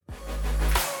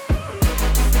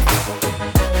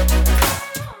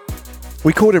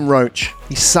We called him Roach.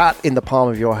 He sat in the palm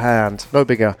of your hand, no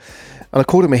bigger. And I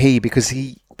called him a he because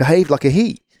he behaved like a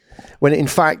he, when in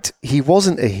fact he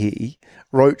wasn't a he.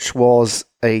 Roach was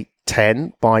a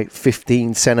 10 by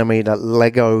 15 centimeter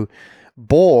Lego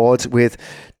board with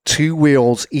two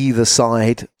wheels either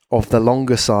side of the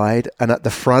longer side, and at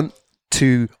the front,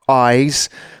 two eyes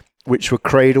which were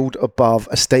cradled above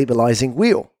a stabilizing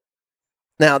wheel.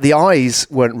 Now, the eyes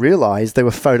weren't realized, they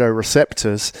were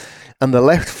photoreceptors, and the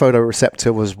left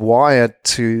photoreceptor was wired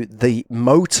to the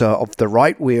motor of the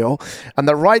right wheel, and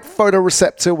the right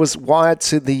photoreceptor was wired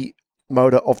to the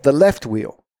motor of the left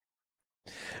wheel.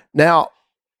 Now,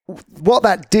 what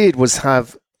that did was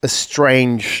have a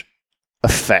strange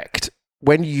effect.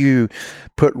 When you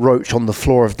put Roach on the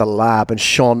floor of the lab and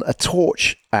shone a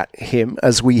torch at him,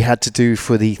 as we had to do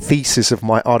for the thesis of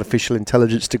my artificial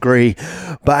intelligence degree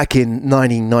back in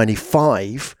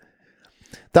 1995,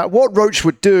 that what Roach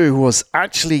would do was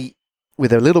actually,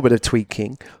 with a little bit of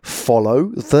tweaking, follow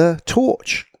the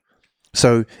torch.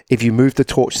 So if you move the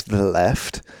torch to the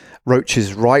left,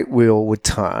 Roach's right wheel would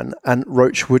turn and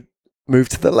Roach would move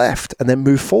to the left and then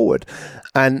move forward.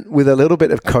 And with a little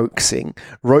bit of coaxing,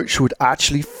 Roach would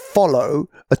actually follow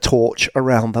a torch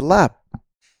around the lab.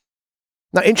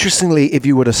 Now, interestingly, if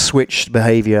you were to switch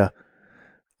behavior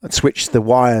and switch the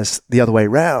wires the other way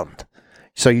around,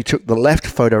 so you took the left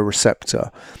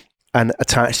photoreceptor and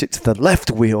attached it to the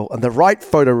left wheel and the right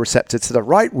photoreceptor to the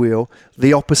right wheel,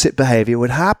 the opposite behavior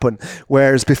would happen.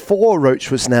 Whereas before,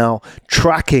 Roach was now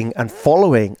tracking and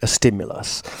following a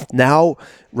stimulus. Now,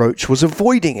 Roach was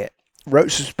avoiding it.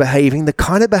 Roach was behaving the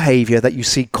kind of behavior that you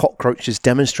see cockroaches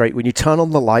demonstrate when you turn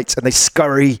on the lights and they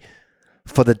scurry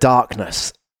for the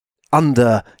darkness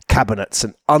under cabinets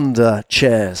and under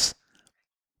chairs.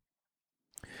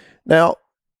 Now,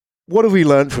 what have we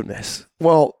learned from this?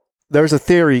 Well, there is a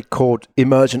theory called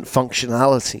emergent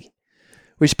functionality,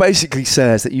 which basically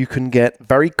says that you can get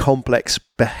very complex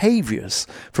behaviors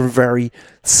from very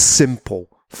simple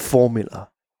formula.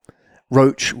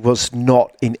 Roach was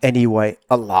not in any way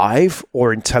alive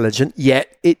or intelligent,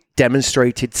 yet it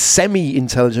demonstrated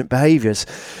semi-intelligent behaviors.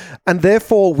 And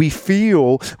therefore, we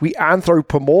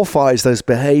anthropomorphize those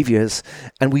behaviors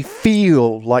and we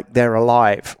feel like they're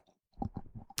alive.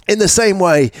 In the same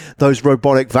way, those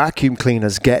robotic vacuum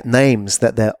cleaners get names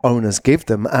that their owners give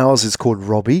them. Ours is called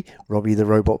Robbie the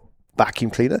robot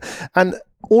vacuum cleaner. And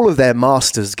all of their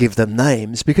masters give them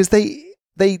names because they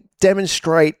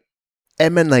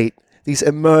emanate these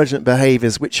emergent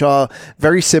behaviors, which are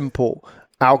very simple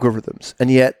algorithms,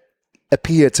 and yet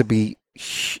appear to be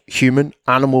human,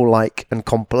 animal-like, and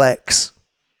complex.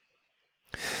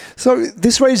 So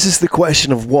this raises the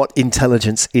question of what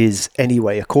intelligence is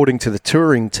anyway. According to the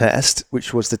Turing test,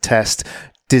 which was the test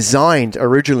designed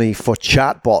originally for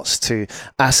chatbots to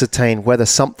ascertain whether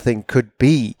something could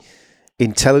be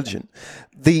intelligent,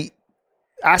 the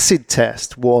acid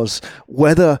test was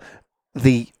whether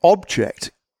the object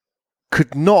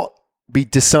could not be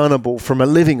discernible from a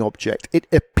living object. It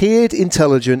appeared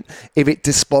intelligent if it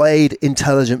displayed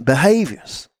intelligent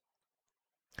behaviors.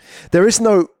 There is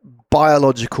no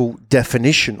biological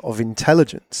definition of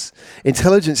intelligence.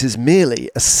 Intelligence is merely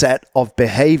a set of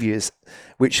behaviors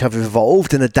which have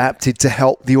evolved and adapted to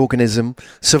help the organism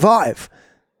survive.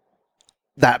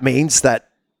 That means that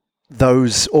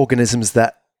those organisms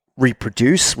that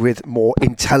reproduce with more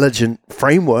intelligent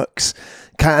frameworks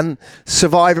can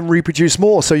survive and reproduce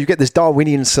more. So you get this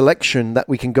Darwinian selection that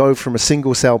we can go from a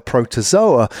single-cell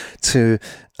protozoa to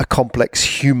a complex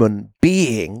human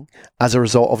being as a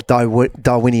result of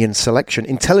Darwinian selection.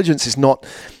 Intelligence is not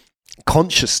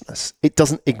consciousness. It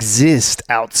doesn't exist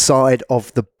outside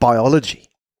of the biology.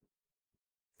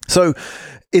 So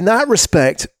in that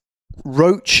respect,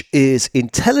 Roach is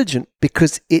intelligent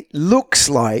because it looks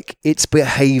like it's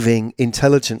behaving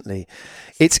intelligently.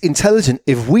 It's intelligent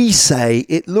if we say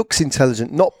it looks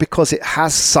intelligent, not because it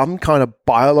has some kind of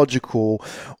biological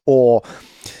or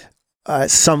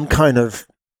some kind of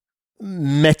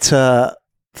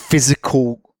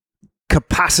metaphysical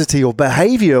capacity or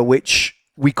behavior which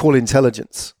we call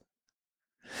intelligence.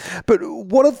 But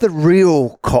what of the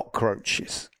real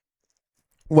cockroaches?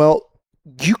 Well,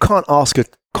 you can't ask a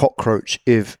cockroach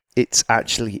if it's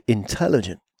actually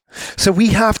intelligent. So we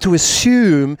have to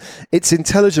assume it's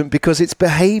intelligent because it's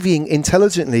behaving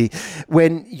intelligently.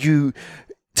 When you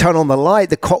turn on the light,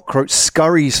 the cockroach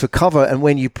scurries for cover, and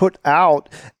when you put out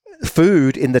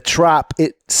food in the trap,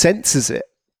 it senses it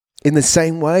in the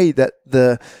same way that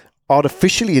the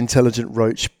artificially intelligent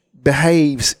roach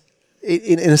behaves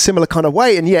in a similar kind of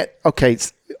way. And yet, okay,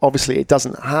 obviously it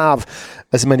doesn't have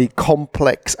as many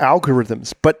complex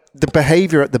algorithms, but the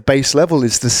behavior at the base level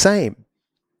is the same.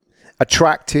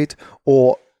 attracted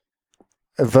or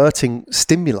averting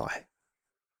stimuli.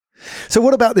 So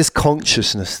what about this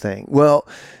consciousness thing? Well,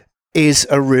 is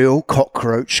a real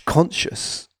cockroach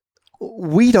conscious?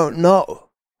 We don't know.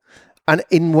 And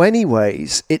in many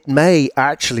ways, it may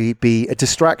actually be a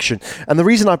distraction. And the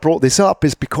reason I brought this up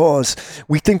is because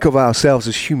we think of ourselves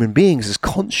as human beings as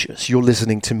conscious. You're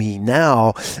listening to me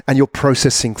now and you're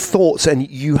processing thoughts and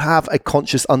you have a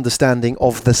conscious understanding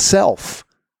of the self.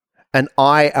 And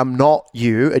I am not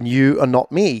you and you are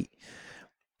not me.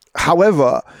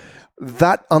 However,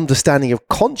 that understanding of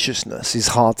consciousness is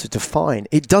hard to define.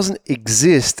 It doesn't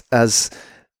exist as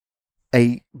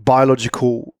a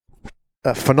biological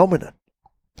phenomenon.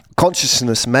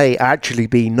 Consciousness may actually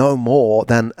be no more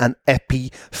than an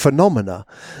epiphenomena.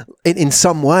 In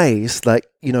some ways, like,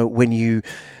 when you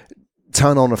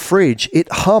turn on a fridge,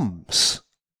 it hums.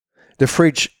 The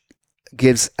fridge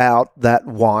gives out that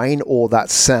whine or that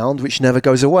sound which never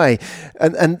goes away.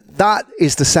 And that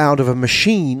is the sound of a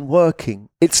machine working.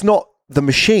 It's not the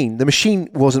machine. The machine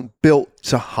wasn't built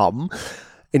to hum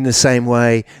in the same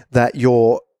way that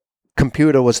your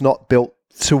computer was not built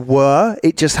to whir.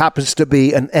 It just happens to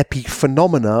be an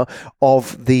epiphenomena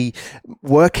of the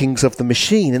workings of the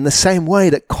machine, in the same way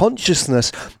that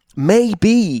consciousness may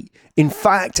be, in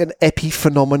fact, an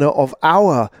epiphenomena of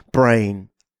our brain.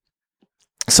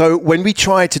 So when we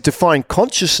try to define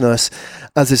consciousness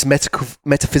as this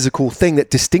metaphysical thing that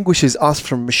distinguishes us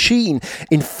from machine,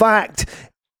 in fact,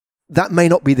 that may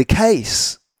not be the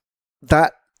case.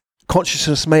 That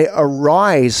consciousness may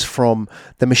arise from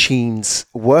the machine's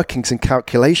workings and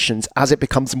calculations as it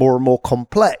becomes more and more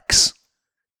complex.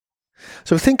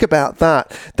 So think about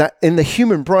that in the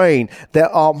human brain, there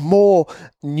are more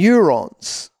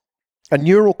neurons and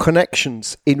neural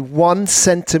connections in 1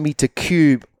 centimeter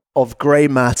cube of grey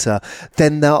matter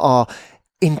than there are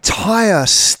entire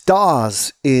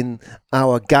stars in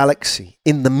our galaxy,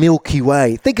 in the Milky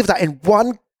Way. Think of that, in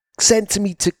 1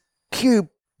 centimeter cube,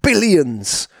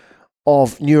 billions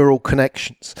of neural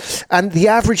connections. And the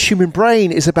average human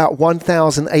brain is about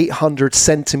 1,800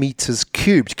 centimeters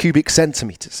cubed, cubic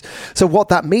centimeters. So what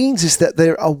that means is that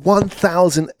there are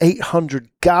 1,800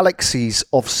 galaxies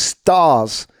of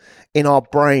stars in our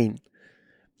brain.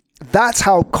 That's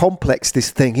how complex this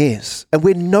thing is. And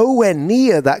we're nowhere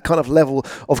near that kind of level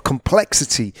of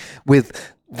complexity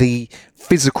with the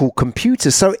physical computer.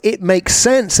 So it makes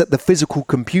sense that the physical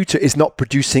computer is not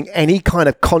producing any kind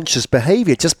of conscious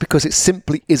behavior just because it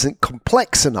simply isn't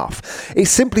complex enough. It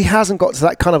simply hasn't got to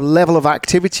that kind of level of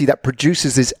activity that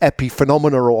produces this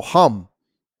epiphenomena or hum.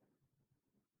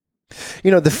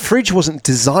 The fridge wasn't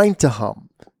designed to hum,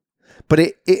 but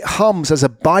it hums as a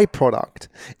byproduct,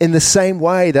 in the same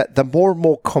way that the more and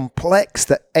more complex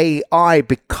that AI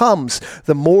becomes,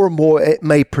 the more and more it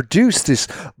may produce this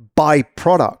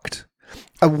byproduct.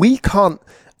 And we can't,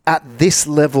 at this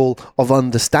level of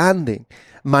understanding,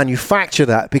 manufacture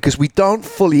that because we don't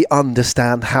fully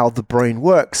understand how the brain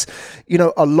works.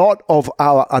 A lot of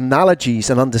our analogies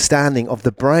and understanding of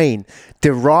the brain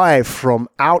derive from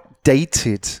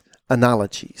outdated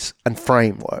analogies and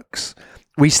frameworks.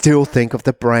 We still think of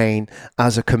the brain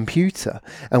as a computer,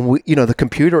 and the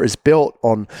computer is built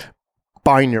on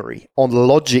binary, on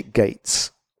logic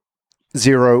gates,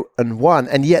 0 and 1,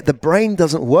 and yet the brain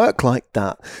doesn't work like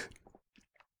that.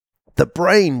 The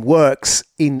brain works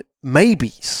in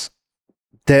maybes.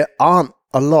 There aren't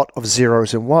a lot of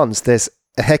zeros and ones. There's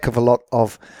a heck of a lot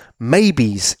of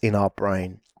maybes in our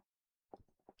brain.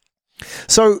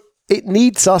 So it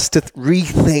needs us to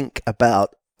rethink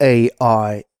about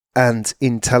AI and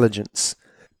intelligence,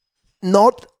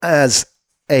 not as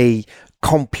a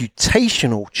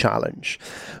computational challenge,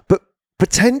 but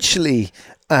potentially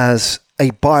as a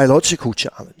biological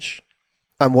challenge.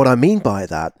 And what I mean by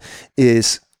that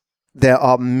is there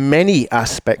are many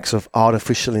aspects of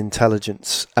artificial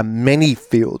intelligence and many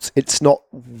fields. It's not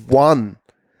one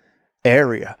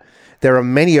area. There are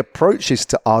many approaches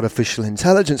to artificial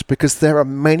intelligence because there are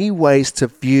many ways to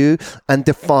view and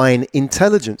define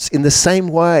intelligence. In the same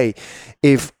way,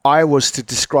 if I was to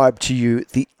describe to you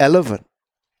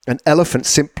an elephant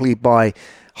simply by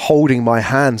holding my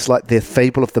hands like the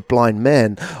fable of the blind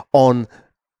men on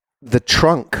the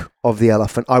trunk of the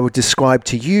elephant, I would describe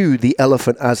to you the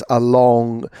elephant as a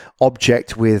long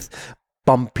object with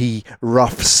bumpy,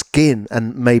 rough skin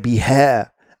and maybe hair,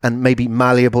 and maybe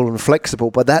malleable and flexible,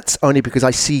 but that's only because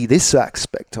I see this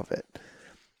aspect of it.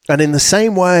 And in the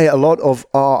same way, a lot of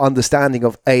our understanding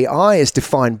of AI is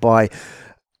defined by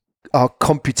our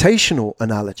computational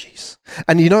analogies.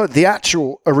 And the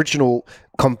actual original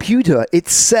computer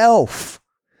itself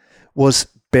was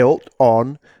built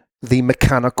on the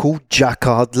mechanical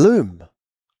Jacquard loom.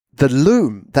 the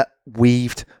loom that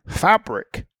weaved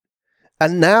fabric.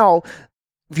 And now,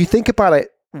 if you think about it,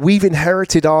 we've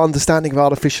inherited our understanding of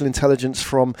artificial intelligence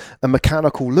from a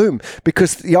mechanical loom,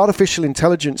 because the artificial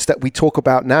intelligence that we talk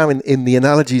about now in the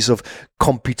analogies of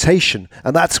computation,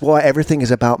 and that's why everything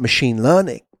is about machine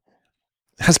learning,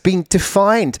 has been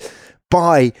defined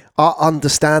by our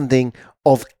understanding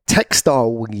of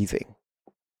textile weaving.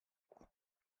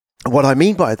 What I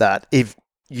mean by that, if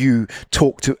you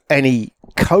talk to any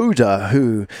coder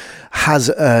who has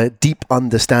a deep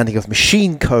understanding of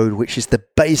machine code, which is the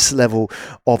base level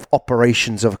of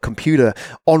operations of a computer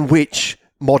on which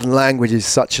modern languages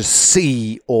such as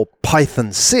C or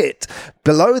Python sit,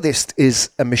 below this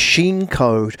is a machine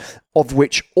code of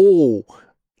which all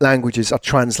languages are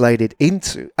translated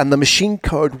into. And the machine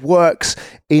code works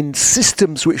in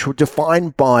systems which were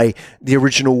defined by the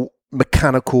original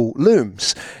mechanical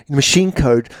looms. Machine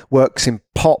code works in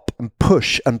pop and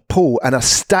push and pull and a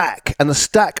stack. And the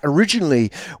stack originally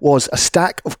was a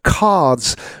stack of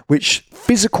cards, which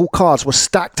physical cards were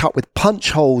stacked up with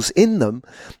punch holes in them.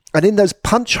 And in those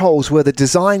punch holes were the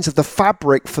designs of the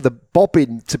fabric for the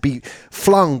bobbin to be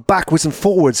flung backwards and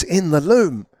forwards in the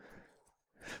loom.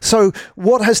 So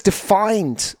what has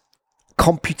defined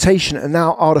computation and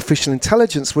now artificial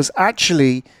intelligence was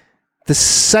actually the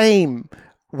same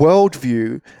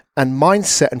worldview and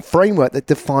mindset and framework that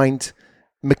defined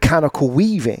mechanical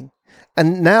weaving.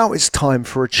 And now it's time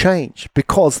for a change,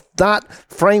 because that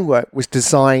framework was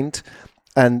designed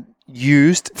and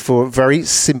used for very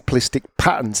simplistic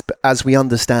patterns. But as we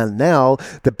understand now,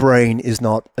 the brain is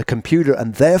not a computer,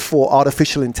 and therefore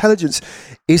artificial intelligence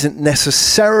isn't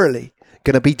necessarily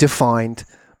going to be defined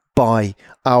by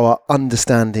our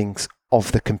understandings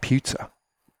of the computer.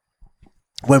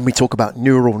 When we talk about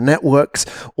neural networks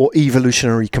or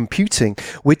evolutionary computing,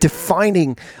 we're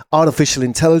defining artificial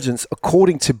intelligence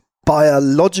according to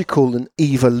biological and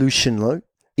evolutionary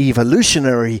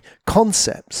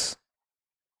concepts.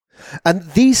 And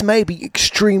these may be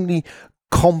extremely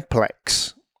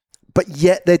complex, but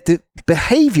yet their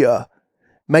behavior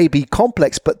may be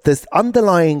complex, but the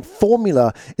underlying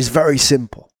formula is very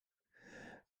simple.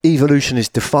 Evolution is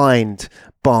defined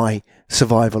by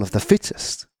survival of the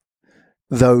fittest.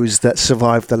 Those that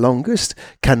survive the longest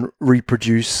can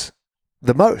reproduce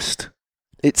the most.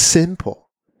 It's simple.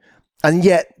 And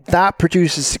yet that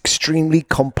produces extremely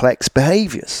complex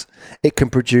behaviors. It can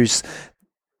produce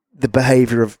the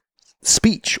behavior of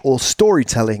speech or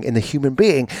storytelling in the human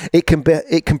being. It can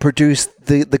produce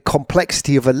the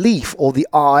complexity of a leaf or the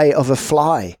eye of a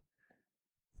fly.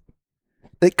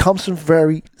 It comes from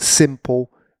very simple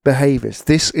behaviors.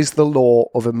 This is the law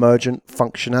of emergent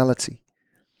functionality.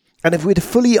 And if we're to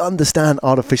fully understand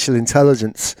artificial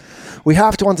intelligence, we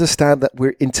have to understand that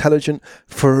we're intelligent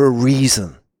for a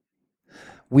reason.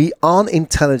 We aren't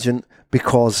intelligent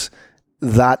because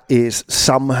that is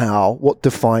somehow what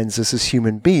defines us as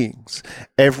human beings.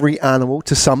 Every animal,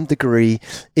 to some degree,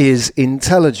 is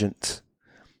intelligent.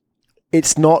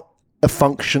 It's not a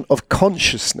function of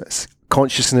consciousness.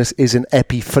 Consciousness is an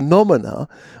epiphenomena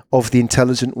of the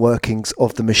intelligent workings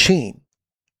of the machine.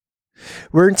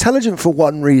 We're intelligent for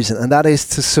one reason, and that is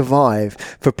to survive,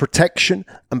 for protection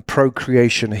and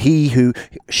procreation.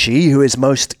 She who is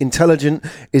most intelligent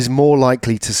is more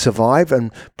likely to survive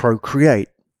and procreate.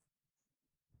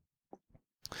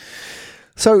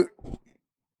 So,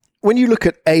 when you look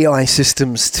at AI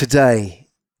systems today,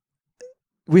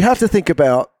 we have to think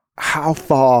about how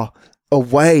far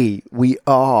away we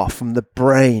are from the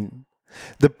brain.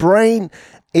 The brain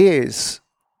is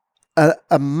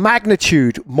a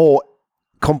magnitude more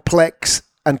complex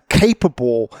and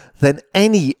capable than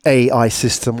any AI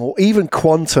system or even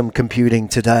quantum computing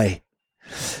today.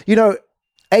 You know,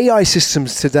 AI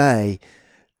systems today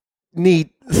need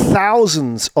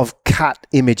thousands of cat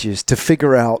images to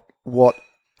figure out what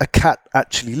a cat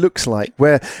actually looks like,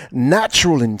 where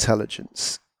natural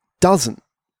intelligence doesn't.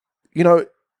 You know,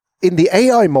 in the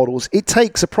AI models, it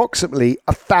takes approximately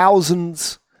a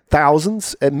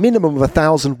minimum of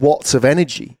 1,000 watts of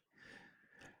energy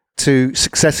to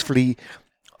successfully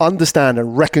understand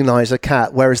and recognize a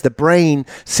cat, whereas the brain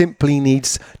simply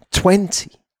needs 20,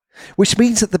 which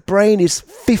means that the brain is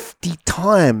 50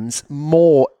 times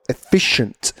more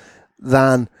efficient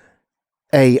than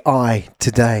AI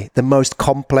today, the most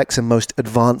complex and most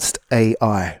advanced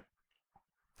AI.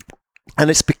 And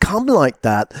it's become like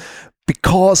that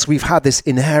because we've had this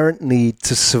inherent need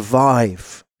to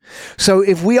survive. So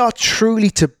if we are truly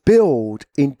to build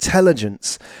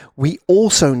intelligence, we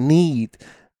also need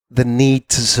the need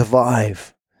to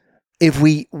survive. If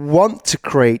we want to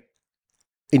create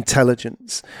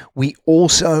intelligence, we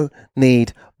also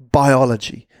need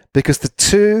biology, because the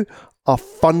two are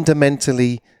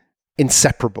fundamentally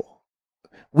inseparable.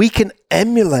 We can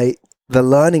emulate the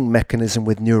learning mechanism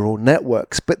with neural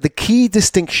networks, but the key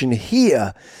distinction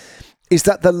here is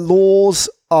that the laws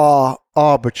are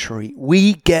arbitrary.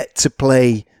 We get to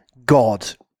play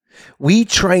God. We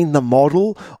train the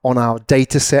model on our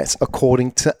data sets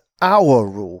according to our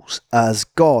rules as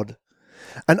God.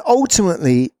 And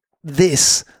ultimately,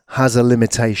 this has a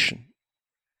limitation.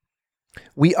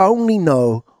 We only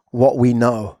know what we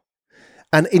know.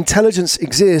 And intelligence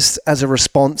exists as a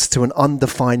response to an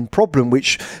undefined problem,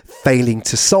 which, failing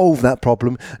to solve that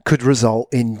problem, could result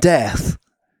in death.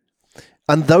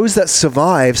 And those that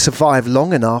survive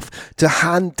long enough to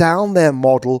hand down their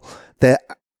model, their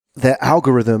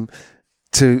algorithm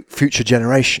to future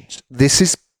generations. This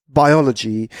is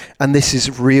biology, and this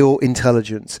is real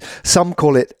intelligence. Some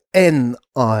call it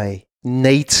NI,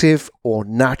 native or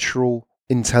natural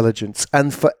intelligence.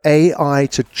 And for AI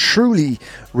to truly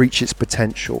reach its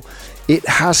potential, it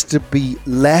has to be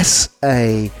less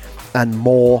A and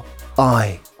more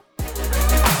I.